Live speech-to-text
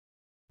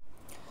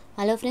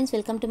Hello friends,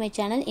 welcome to my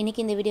channel.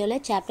 இன்னைக்கு இந்த வீடியோல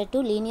chapter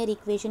 2 linear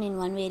equation in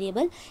one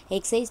variable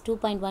exercise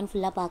 2.1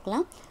 ஃபுல்லா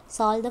பார்க்கலாம்.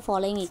 Solve the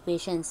following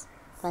equations.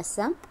 First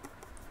sum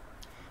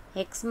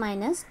x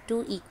minus 2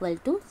 equal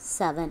to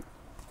 7.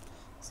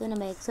 So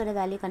நம்ம x ஓட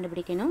value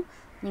கண்டுபிடிக்கணும்.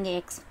 நீங்க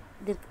x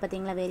இருக்கு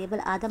பாத்தீங்களா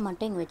வேரியபிள் அதை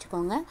மட்டும் இங்க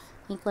வெச்சுக்கோங்க.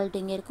 ஈக்குவல் டு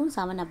இங்க இருக்கும்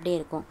 7 அப்படியே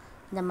இருக்கும்.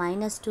 இந்த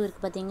 -2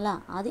 இருக்கு பாத்தீங்களா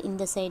அது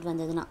இந்த சைடு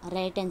வந்ததுனா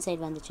ரைட் ஹேண்ட்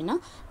சைடு வந்துச்சுனா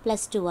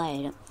 +2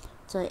 ஆயிடும்.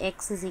 So x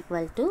is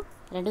equal to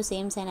ரெண்டும்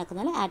சேம் சைன்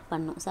ஆக்குறதால ஆட்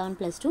பண்ணனும் 7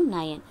 + 2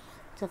 9.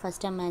 So first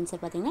term answer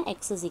பாத்தீங்கன்னா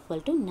x is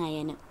equal to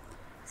 9.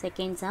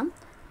 Second sum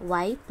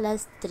y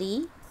plus 3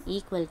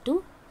 equal to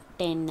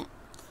 10.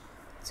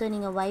 So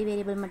நீங்க y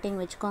வேரியபிள் மட்டும்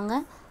இங்க வெச்சுக்கோங்க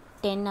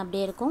 10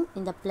 அப்படியே இருக்கும்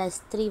இந்த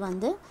 +3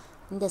 வந்து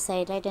இந்த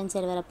சைடு ரைட் ஹேண்ட்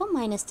சைடு வரப்போ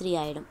 -3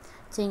 ஆயிடும்.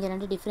 So இங்க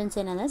ரெண்டு டிஃபரன்ஸ்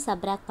என்னன்னா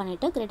சப்ட்ராக்ட்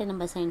பண்ணிட்டு கிரேட்டர்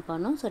நம்பர் சைன்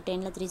பண்ணனும். So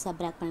 10 ல 3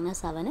 சப்ட்ராக்ட் பண்ணா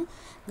 7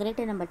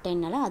 கிரேட்டர் நம்பர்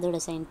 10 னால அதோட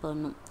சைன்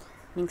பண்ணனும்.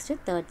 Next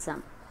third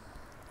sum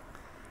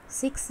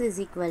 6 is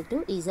equal to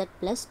z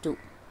plus 2.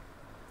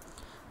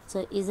 So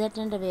z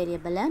என்ற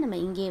வேரியபிளை நம்ம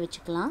இங்கே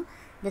வெச்சுக்கலாம்.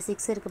 இந்த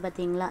 6 இருக்கு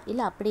பாத்தீங்களா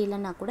இல்ல அப்படி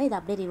இல்லனா கூட இத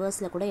அப்படியே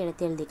ரிவர்ஸ்ல கூட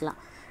எடுத்து எழுதிக்கலாம்.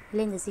 இல்ல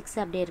இந்த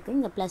 6 அப்படியே இருக்கு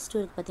இங்க +2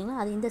 இருக்கு பாத்தீங்களா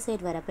அது இந்த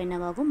சைடு வரப்ப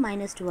என்னவாகும்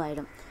 -2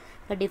 ஆயிடும்.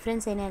 இப்ப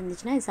டிஃபரன்ஸ் என்ன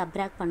இருந்துச்சுனா இது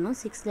சப்ட்ராக்ட் பண்ணனும்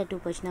 6 ல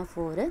 2 போச்சுனா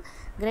 4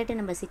 கிரேட்டர்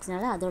நம்பர் 6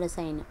 னால அதோட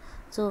சைன்.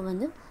 சோ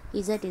வந்து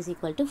z is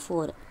equal to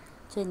 4.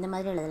 So இந்த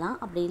மாதிரி எழுதலாம்.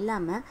 அப்படி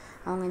இல்லாம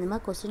அவங்க இந்த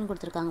மாதிரி क्वेश्चन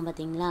கொடுத்திருக்காங்க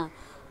பாத்தீங்களா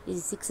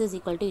is 6 is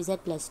equal to z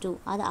plus 2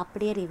 அது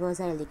அப்படியே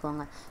ரிவர்ஸா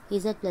எழுதிக்கோங்க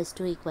z plus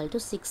 2 equal to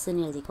 6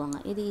 ன்னு எழுதிக்கோங்க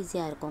இது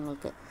ஈஸியா இருக்கும்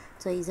உங்களுக்கு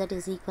so z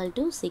is equal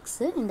to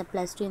 6 இந்த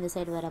 +2 இந்த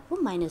சைடு வரப்போ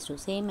 -2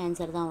 சேம்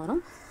ஆன்சர் தான்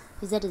வரும்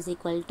z is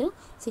equal to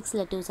 6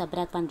 ல 2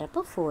 சப்ட்ராக்ட்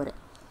பண்றப்போ 4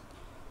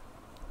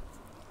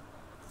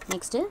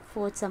 next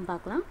fourth sum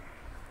பார்க்கலாம்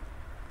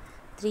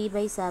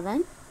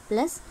 3/7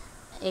 plus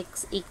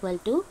x equal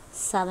to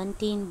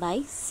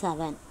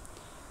 17/7.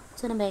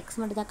 So நம்ம x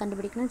மட்டும் தான்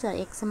கண்டுபிடிக்கணும். So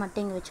x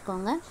மட்டும் இங்க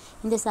வெச்சுக்கோங்க.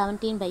 இந்த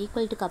 17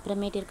 equal to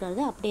அப்புறமேட்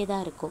இருக்குறது அப்படியே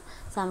தான் இருக்கும்.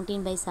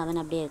 17/7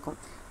 அப்படியே இருக்கும்.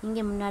 இங்க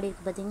முன்னாடி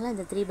இருக்கு பாத்தீங்களா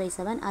இந்த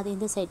 3/7 அது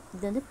இந்த சைடு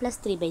இது வந்து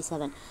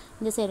 +3/7.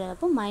 இந்த சைடு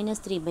வரப்போ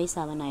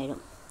 -3/7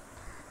 ஆயிடும்.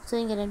 So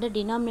இங்க ரெண்டு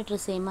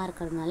டினாமினேட்டர் சேமா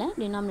இருக்குறதுனால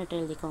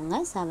டினாமினேட்டர் எழுதிக்கோங்க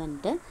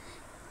 7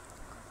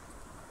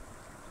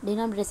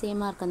 டினாமினேட்டர்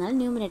சேமா இருக்கறனால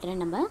நியூமரேட்டரை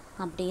நம்ம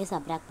அப்படியே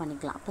சப்ட்ராக்ட்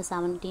பண்ணிக்கலாம். அப்ப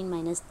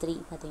 17 - 3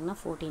 பாத்தீங்கன்னா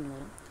 14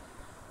 வரும்.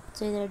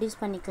 So இத ரெடியூஸ்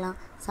பண்ணிக்கலாம்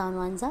 7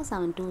 1s are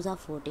 7 2s are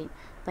 14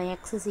 by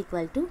x is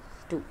equal to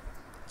 2.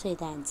 So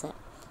இது answer.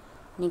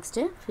 Next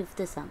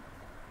fifth sum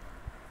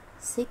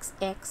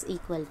 6x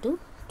equal to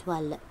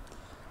 12.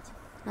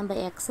 நம்ம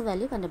x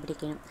வேல்யூ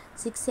கண்டுபிடிக்கணும்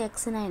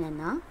 6x னா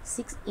என்னன்னா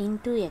 6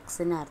 into x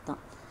ன்னு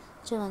அர்த்தம்.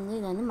 So வந்து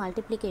இது வந்து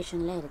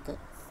மல்டிப்ளிகேஷன்ல இருக்கு.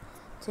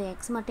 So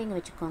x மட்டும் இங்க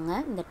வெச்சுக்கோங்க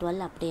இந்த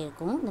 12 அப்படியே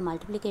இருக்கும் இந்த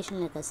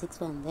மல்டிப்ளிகேஷன்ல இருக்க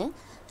 6 வந்து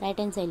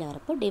ரைட் ஹேண்ட் சைடுல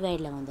வரப்போ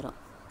டிவைட்ல வந்துரும்.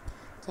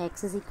 So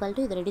x is equal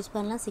to இது ரெடியூஸ்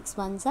பண்ணலாம் 6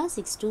 1s are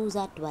 6 2s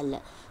are 12.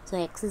 So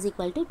x is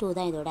equal to 2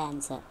 தான் இதோட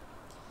answer.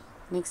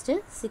 Next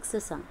sixth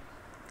sum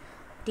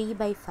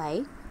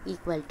t/5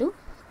 equal to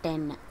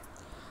 10.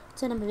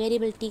 So நம்ம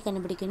வேரியபிள் t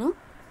கண்டுபிடிக்கணும்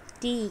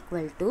t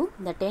equal to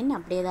இந்த 10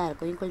 அப்படியே தான்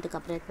இருக்கும் equal to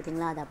அப்புறம்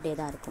பாத்தீங்களா அது அப்படியே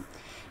தான் இருக்கும்.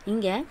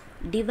 இங்க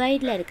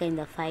டிவைட்ல இருக்க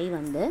இந்த 5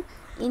 வந்து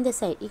இந்த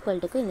சைடு equal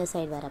to இந்த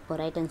சைடு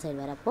வரப்போ ரைட் ஹேண்ட் சைடு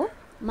வரப்போ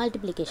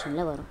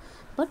மல்டிப்ளிகேஷன்ல வரும்.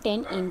 அப்போ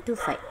 10 into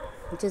 5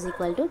 which is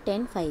equal to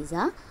 10 5s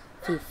are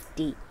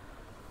 50.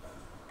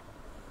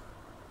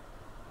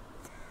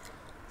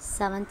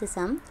 Seventh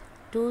sum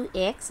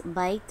 2x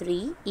by 3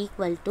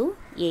 equal to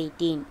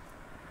 18.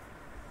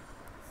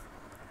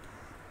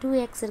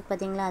 2x இருக்கு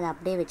பாத்தீங்களா அது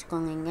அப்படியே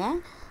வெச்சுக்கோங்க இங்க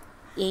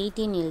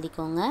 18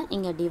 எழுதிக்கோங்க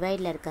இங்க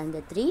டிவைட்ல இருக்க அந்த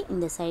 3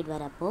 இந்த சைடு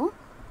வரப்போ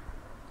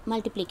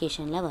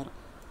மல்டிப்ளிகேஷன்ல வரும்.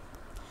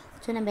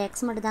 சோ நம்ம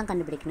x மட்டும் தான்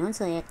கண்டுபிடிக்கணும்.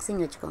 சோ x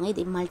இங்க வெச்சுக்கோங்க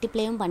இது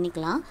மல்டிப்ளையும்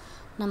பண்ணிக்கலாம்.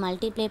 நான்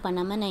மல்டிப்ளை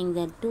பண்ணாம நான்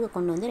இந்த 2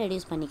 கொண்டு வந்து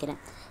ரெடியூஸ்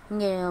பண்ணிக்கிறேன்.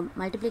 இங்க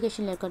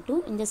மல்டிப்ளிகேஷன்ல இருக்க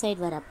 2 இந்த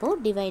சைடு வரப்போ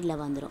டிவைட்ல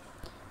வந்துரும்.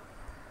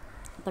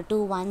 அப்ப 2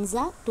 1s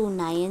are 2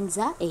 9s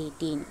are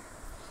 18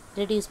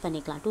 reduce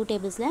பண்ணிக்கலாம் 2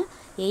 டேபிள்ஸ்ல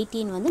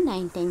 18 வந்து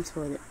 9 டைம்ஸ்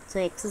போகுது so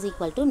x is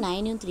equal to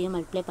 9 யும் 3 யும்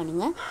மல்டிப்ளை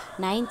பண்ணுங்க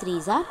 9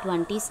 3s are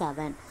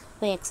 27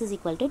 அப்ப x is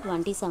equal to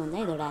 27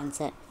 தான் இதோட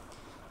answer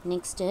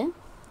next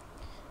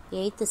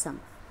 8th sum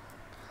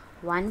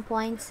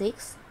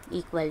 1.6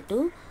 equal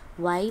to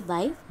y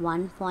by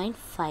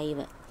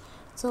 1.5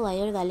 so y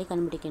ஓட வேல்யூ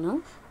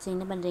கண்டுபிடிக்கணும் சோ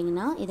என்ன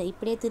பண்றீங்கன்னா இத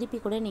இப்படியே திருப்பி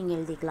கூட நீங்க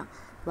எழுதிக்கலாம்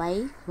y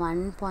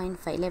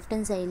 1.5 லெஃப்ட்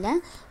ஹேண்ட் சைடுல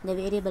இந்த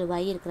வேரியபிள்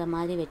y இருக்கிற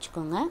மாதிரி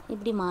வெச்சுக்கோங்க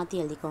இப்படி மாத்தி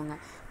எழுதிக்கோங்க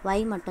y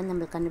மட்டும்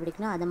நம்ம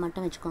கண்டுபிடிக்கணும் அத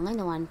மட்டும் வெச்சுக்கோங்க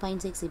இந்த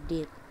 1.6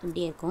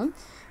 இப்படி இருக்கும்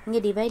இங்க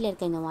டிவைட்ல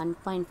இருக்க இந்த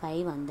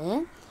 1.5 வந்து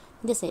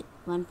இந்த சைடு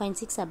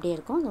 1.6 அப்படியே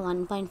இருக்கும் இந்த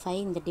 1.5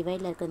 இந்த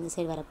டிவைட்ல இருக்க இந்த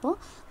சைடு வரப்போ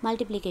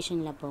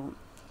மல்டிப்ளிகேஷன்ல போகும்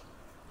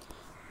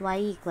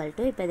y equal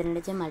to இப்போ இத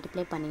ரெண்டையும்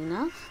மல்டிப்ளை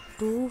பண்ணீங்கன்னா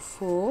 2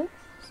 4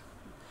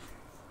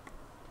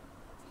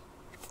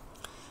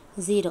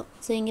 0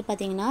 so இங்க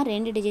பாத்தீங்கன்னா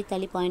ரெண்டு டிஜிட்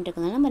தள்ளி பாயிண்ட்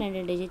இருக்குனால நம்ம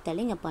ரெண்டு டிஜிட்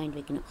தள்ளி இங்க பாயிண்ட்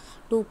வைக்கணும்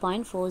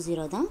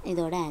 2.40 தான்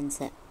இதோட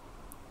answer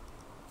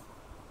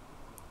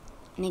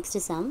next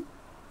sum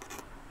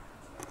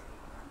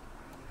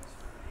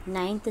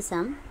 9th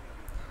sum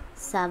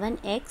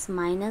 7x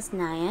minus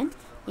 9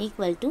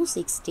 equal to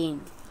 16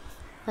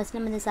 first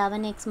நம்ம இந்த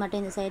 7x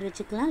மட்டும் இந்த சைடு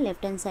வச்சுக்கலாம்.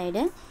 Left hand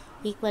side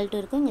equal to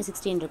இருக்கும், இங்கே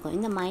 16 இருக்கும்.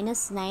 இந்த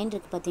 -9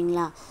 இருக்குது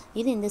பார்த்தீங்களா,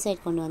 இது இந்த சைடு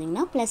கொண்டு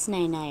வந்தீங்கன்னா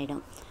 +9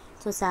 ஆகிடும்.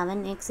 So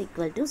 7x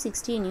equal to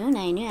 16யும்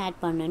 9யும் add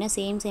பண்ணணும். ஏன்னா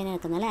சேம் சைனாக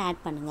இருக்கிறதுனால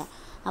ஆட் பண்ணுங்கள்.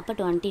 அப்போ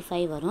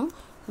 25 வரும்.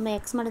 நம்ம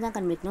எக்ஸ் மட்டும் தான்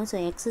கண்டுபிடிக்கணும். So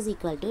X is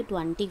equal to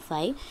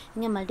 25.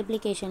 இங்கே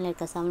மல்டிப்ளிகேஷனில்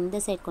இருக்க 7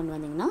 இந்த சைட் கொண்டு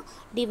வந்தீங்கன்னா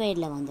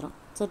டிவைடில் வந்துடும்.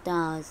 So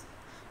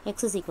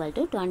X is equal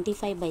to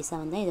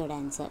 25/7 தான் இதோட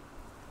answer.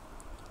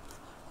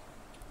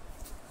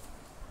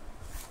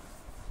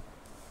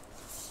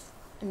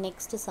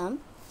 Next sum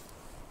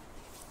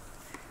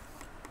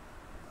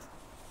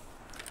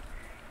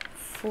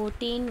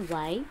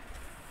 14y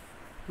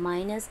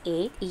minus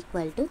 8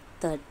 equal to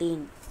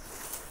 13.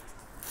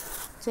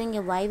 So இங்கே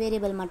y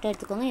வேரியபிள் மட்டும்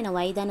எடுத்துக்கோங்க, ஏன்னா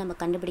y தான் நம்ம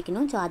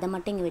கண்டுபிடிக்கணும். ஸோ அதை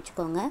மட்டும் இங்கே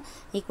வச்சுக்கோங்க.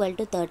 Equal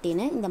to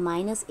 13. இந்த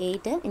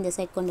 -8 இந்த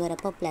சைட் கொண்டு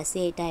வரப்போ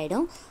 +8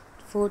 ஆகிடும்.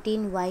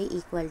 14y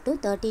ஈக்குவல் டு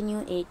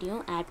 13யும்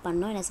 8யும் ஆட்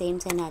பண்ணணும், ஏன்னா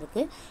சேம் சைனாக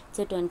இருக்குது.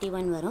 ஸோ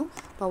 21 வரும்.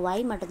 இப்போ y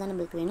மட்டும் தான்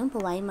நம்மளுக்கு வேணும்.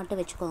 இப்போ y மட்டும்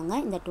வச்சுக்கோங்க.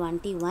 இந்த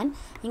 21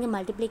 இங்கே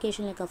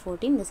மல்டிப்ளிகேஷனில் இருக்க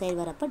 14 இந்த சைடு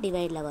வரப்போ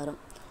டிவைடில் வரும்.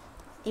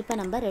 இப்போ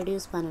நம்ம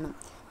ரெடியூஸ் பண்ணணும்.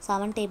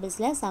 7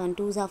 டேபிள்ஸில் 7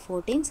 2s are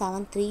 14,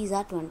 7 3s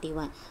are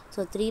 21. So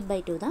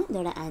 3/2 தான்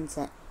இதோட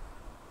answer.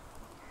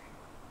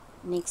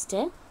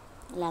 Next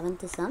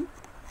 11th some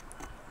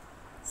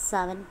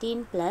 17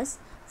 +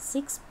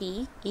 6p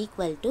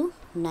equal to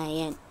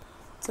 9.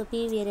 So p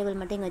variable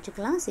மட்டும் இங்கே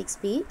வச்சுக்கலாம்.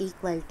 6p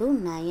equal to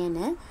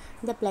 9.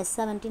 இந்த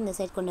 +17 இந்த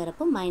சைட் கொண்டு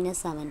வரப்போ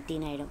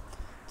 -17 ஆகிடும்.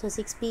 ஸோ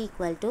 6p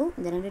ஈக்குவல் டு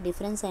இந்த ரெண்டு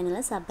டிஃப்ரென்ஸ்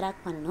சைனில்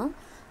சப்ராக்ட் பண்ணணும்.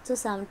 ஸோ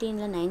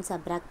 17ல் 9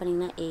 சப்ராக்ட்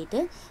பண்ணிங்கன்னா 8,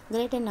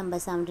 கிரேட்டர்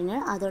நம்பர் 17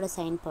 அதோட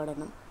சைன்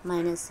போடணும்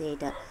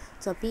 -8.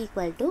 So p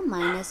equal to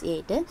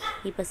 -8.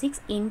 இப்போ 6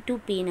 இன்டூ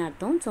பின்னு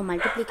அர்த்தம். ஸோ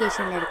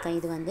மல்டிப்ளிகேஷனில் இருக்க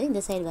இது வந்து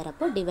இந்த சைடு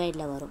வரப்போ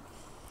டிவைடில் வரும்.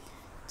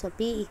 ஸோ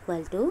p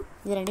ஈக்குவல் டு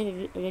இது ரெண்டு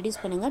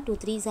ரெடியூஸ் பண்ணுங்கள். 2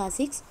 3s are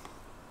 6,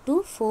 2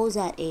 4s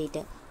are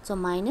 8. So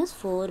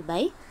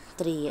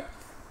 -4/3.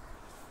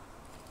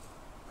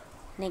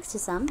 Next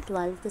sum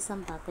 12th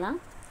some பார்க்கலாம்.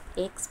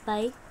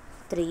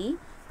 x/3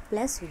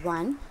 +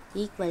 1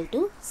 equal to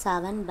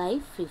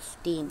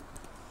 7/15.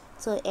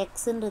 ஸோ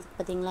எக்ஸுன்றது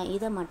பார்த்திங்களா,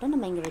 இதை மட்டும்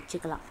நம்ம இங்கே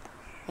வச்சுக்கலாம்.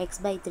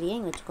 x/3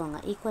 இங்கே வச்சுக்கோங்க.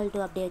 ஈக்குவல் டு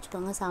அப்படியே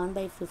வச்சுக்கோங்க.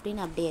 7/15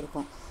 அப்படியே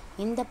இருக்கும்.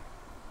 இந்த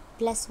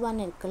 +1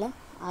 இருக்குல்ல,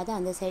 அதை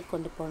அந்த சைட்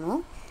கொண்டு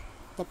போகணும்.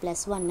 இந்த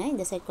 +1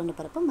 இந்த சைட் கொண்டு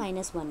போகிறப்போ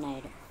 -1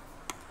 ஆகிடும்.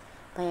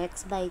 இப்போ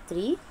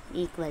x/3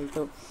 ஈக்குவல்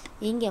டு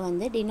இங்கே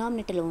வந்து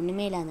டினாமினேட்டரில்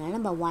ஒன்றுமே இல்லாதனால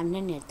நம்ம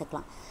 1ன்னு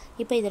எடுத்துக்கலாம்.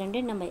 இப்போ இது ரெண்டு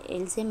நம்ம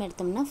எல்சிஎம்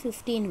எடுத்தோம்னா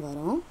 15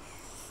 வரும்.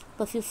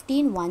 இப்போ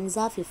 15 1s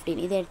are 15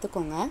 இதை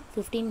எடுத்துக்கோங்க.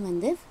 15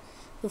 வந்து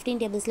 15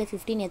 டேபிள்ஸில்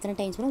 15 எத்தனை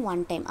டைம்ஸ் வரும்?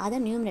 1 டைம். அதை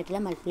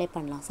நியூமரேட்டரில் மல்டிப்ளை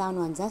பண்ணலாம். 7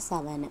 1s are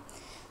 7.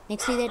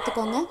 நெக்ஸ்ட் இதை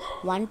எடுத்துக்கோங்க.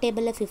 1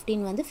 டேபிளில்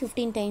 15 வந்து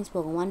 15 டைம்ஸ்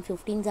போகும். 1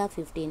 15s are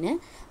 15.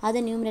 அதை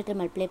நியூமரேட்டர்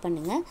மல்டிப்ளை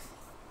பண்ணுங்கள்.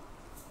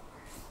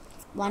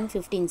 1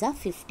 15s are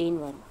 15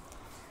 வரும்.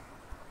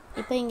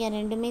 இப்போ இங்கே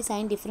ரெண்டுமே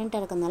சைன் டிஃப்ரெண்ட்டாக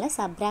இருக்கிறதுனால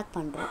சப்ராக்ட்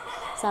பண்ணுறோம்.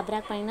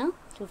 சப்ராக்ட் பண்ணிங்கன்னா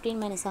 15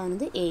 - 7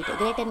 வந்து 8.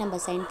 கிரேட்டர்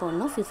நம்பர் சைன்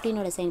போடணும்.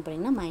 15ஓட சைன்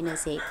போட்டிங்கன்னா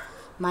 -8.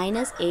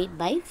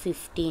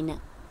 -8/15.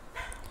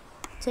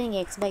 ஸோ இங்கே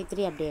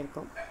x/3 அப்படியே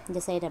இருக்கும், இந்த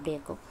சைடு அப்படியே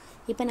இருக்கும்.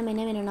 இப்போ நம்ம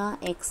என்ன வேணும்னா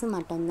எக்ஸ்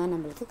மட்டும்தான்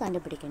நம்மளுக்கு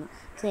கண்டுபிடிக்கணும்.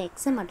 ஸோ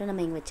எக்ஸை மட்டும்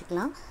நம்ம இங்கே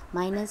வச்சுக்கலாம்.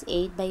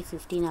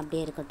 -8/15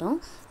 அப்படியே இருக்கட்டும்.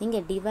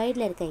 இங்கே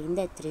டிவைடில் இருக்க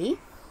இந்த 3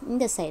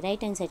 இந்த சைடு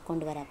ரைட் ஹேண்ட் சைட்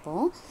கொண்டு வரப்போ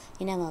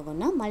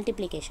என்னவாகும்னா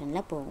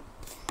மல்டிப்ளிகேஷனில் போகும்.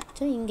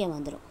 ஸோ இங்கே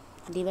வந்துடும்.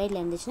 டிவைடில்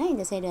இருந்துச்சுன்னா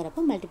இந்த சைடு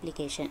வரப்போ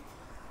மல்டிப்ளிகேஷன்.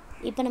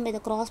 இப்போ நம்ம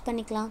இதை க்ராஸ்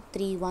பண்ணிக்கலாம்.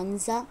 3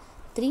 1s are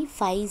 3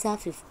 5s are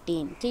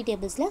 15. 3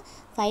 டேபிள்ஸில்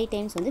 5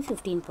 times வந்து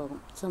 15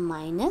 போகும். So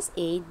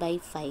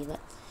 -8/5.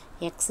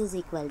 x is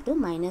equal to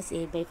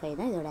 -8/5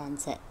 தான் இதோட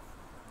ஆன்சர்.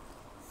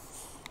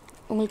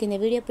 உங்களுக்கு இந்த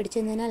வீடியோ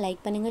பிடிச்சிருந்ததுன்னா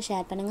லைக் பண்ணுங்கள்,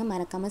 ஷேர் பண்ணுங்கள்,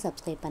 மறக்காமல்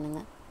சப்ஸ்கிரைப்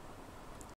பண்ணுங்கள்.